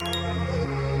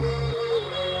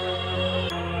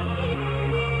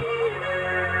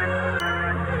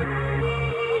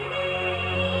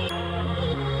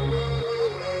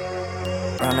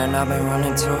running, I've been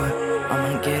running to it.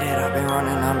 I'ma get it, I've been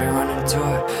running to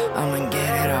it. I'ma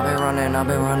get it, I've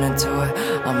been running to it.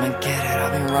 I'ma get it,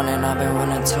 I've been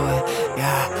running to it.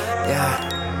 Yeah, yeah.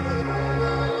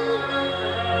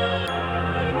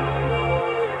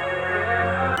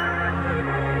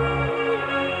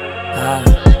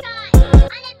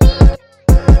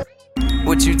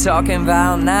 What you talking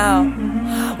about now?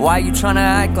 Why you tryna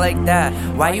act like that?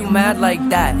 Why you mad like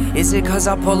that? Is it cause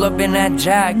I pull up in that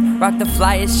Jag? Rock the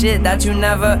flyest shit that you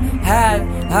never had,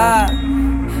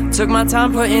 Took my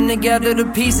time putting together the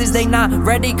pieces. They not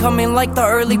ready, coming like the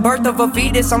early birth of a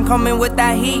fetus. I'm coming with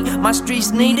that heat, my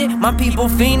streets need it. My people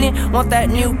fiending, want that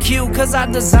new cue. Cause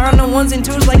I design the ones and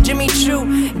twos like Jimmy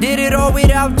Choo. Did it all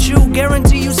without you,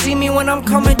 guarantee you see me when I'm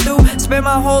coming through. Spent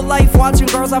my whole life watching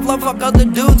girls I've loved fuck other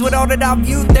dudes. With all that I've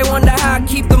viewed, they wonder how I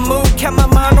keep the mood. Kept my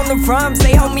mind on the rhymes,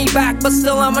 they held me back, but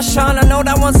still I'ma shine. I know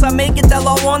that once I make it, they'll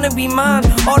all wanna be mine.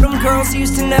 All them girls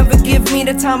used to never give me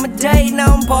the time of day.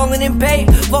 Now I'm ballin' in bait,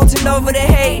 vaulting over the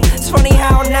hate. It's funny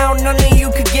how now none of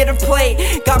you could get a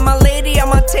plate. Got my lady on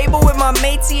my table with my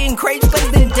mates eating crepes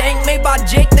glazed and dank, made by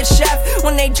Jake the chef.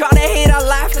 When they try to hate, I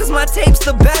laugh cause my tape's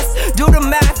the best. Do the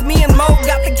math, me and Mo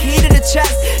got the key to the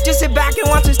chest. Just sit back and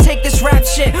watch us take this rap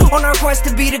shit on our quest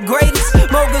to be the greatest.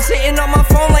 Moguls hitting on my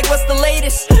phone like what's the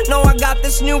latest. No, I got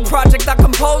this new project I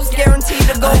composed, guaranteed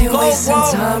to go I ain't gold. wasting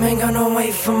time, ain't gonna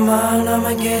wait for mine.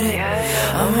 I'ma get it,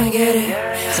 I'ma get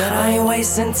it. Said I ain't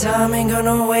wasting time, ain't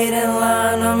gonna wait in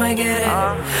line. I'ma get it,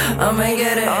 I'ma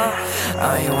get it.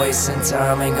 I ain't wasting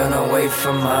time, ain't gonna wait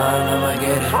for mine. I'ma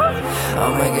get it,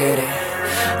 I'ma get it.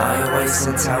 I ain't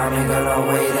wasting time, ain't gonna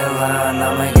wait in line.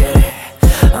 I'ma get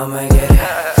it, I'ma get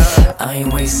it. I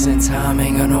ain't wasting time,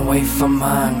 ain't gonna wait for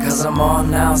mine. Cause I'm on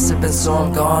now, sipping so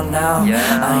I'm gone now.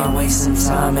 I ain't wasting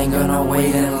time, ain't gonna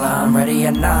wait in line. Ready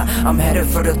or not, I'm headed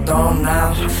for the throne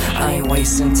now. I ain't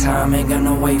wasting time, ain't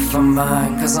gonna wait for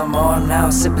mine. Cause I'm on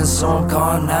now, sipping so I'm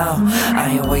gone now.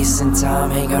 I ain't wasting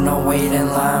time, ain't gonna wait in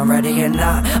line. Ready or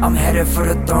not, I'm headed for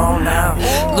the throne now.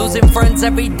 Losing friends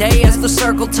every day as the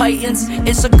circle tightens.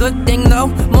 It's a good thing though,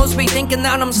 most be thinking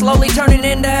that I'm slowly turning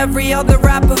into every other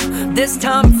rapper. This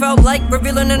time felt like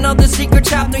revealing another secret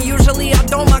chapter. Usually I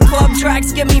don't, my club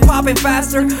tracks get me popping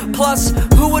faster. Plus,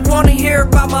 who would wanna hear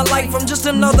about my life? I'm just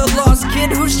another lost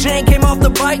kid whose chain came off the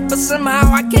bike. But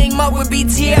somehow I came up with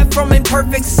BTF from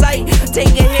imperfect sight. Take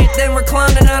a hit, then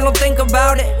recline and I don't think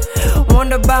about it.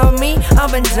 Wonder about me,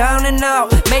 I've been down and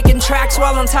out, making tracks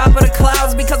while on top of the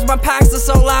clouds. Because my packs are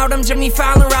so loud, I'm Jimmy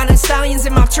Fallon riding stallions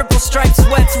in my triple stripe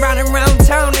sweats. Riding round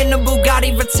town in the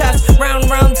Bugatti Vitesse.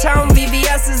 Round town,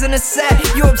 VVS is in a set.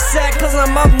 You upset cause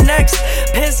I'm up next,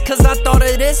 pissed cause I thought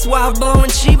of this while blowing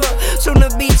Sheba. Soon to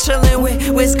be chillin'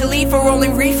 with Wiz Khalifa,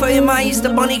 rolling reefer in my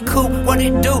Easter Bunny coupe. What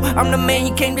it do? I'm the man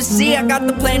you came to see. I got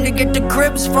the plan to get the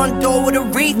cribs, front door with a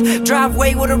wreath,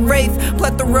 driveway with a wraith,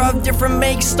 plethora of different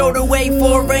makes, stowed away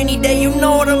for a rainy day. You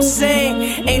know what I'm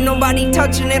saying? Ain't nobody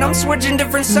touching it, I'm switching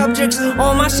different subjects.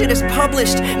 All my shit is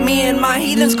published, me and my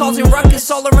heathens causing ruckus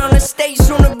all around the state.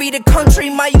 Soon to be the country,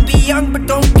 might be young but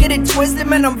don't get it twisted,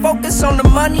 man, I'm focused on the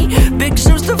money. Big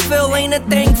shoes to fill, ain't a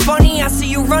thing funny. I see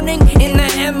you running, in the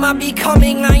M I be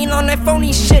coming. I ain't on that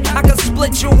phony shit, I can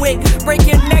split your wig, break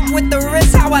your neck with the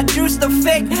wrist, how I juice the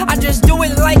fig. I just do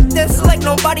it like this, like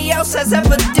nobody else has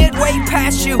ever did. Way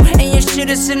past you, and your shit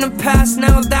is in the past,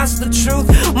 now that's the truth.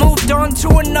 Moved on to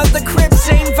another crib,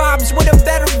 same vibes with a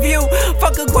better view.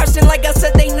 Fuck a question, like I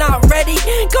said, they not ready.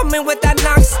 Coming with that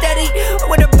knock steady,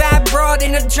 with a bad broad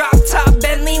in a drop top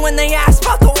Bentley. When they ask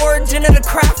about the origin of the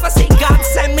craft, I say God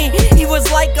sent me. He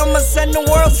was like, I'ma send the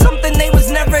world something they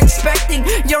was never expecting.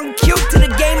 Young cute to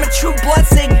the game, a true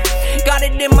blessing. Got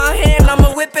it in my hand,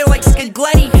 I'ma whip it like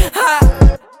Skagletti. Ha!